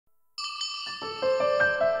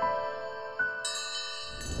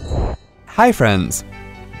Hi friends!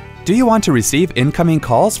 Do you want to receive incoming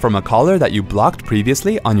calls from a caller that you blocked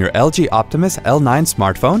previously on your LG Optimus L9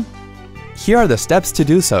 smartphone? Here are the steps to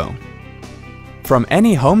do so. From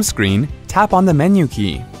any home screen, tap on the menu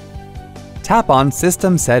key. Tap on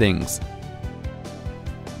System Settings.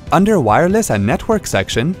 Under Wireless and Network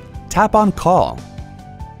section, tap on Call.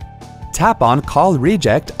 Tap on Call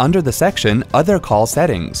Reject under the section Other Call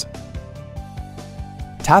Settings.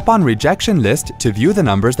 Tap on Rejection List to view the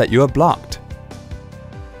numbers that you have blocked.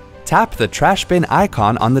 Tap the trash bin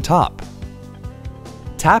icon on the top.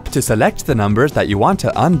 Tap to select the numbers that you want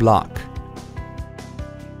to unblock.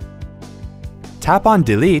 Tap on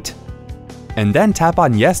Delete, and then tap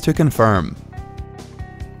on Yes to confirm.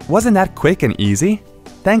 Wasn't that quick and easy?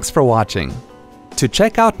 Thanks for watching. To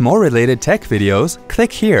check out more related tech videos,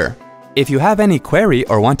 click here. If you have any query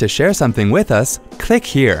or want to share something with us, click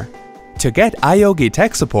here. To get iYogi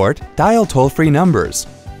tech support, dial toll-free numbers.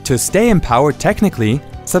 To stay empowered technically,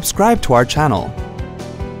 subscribe to our channel.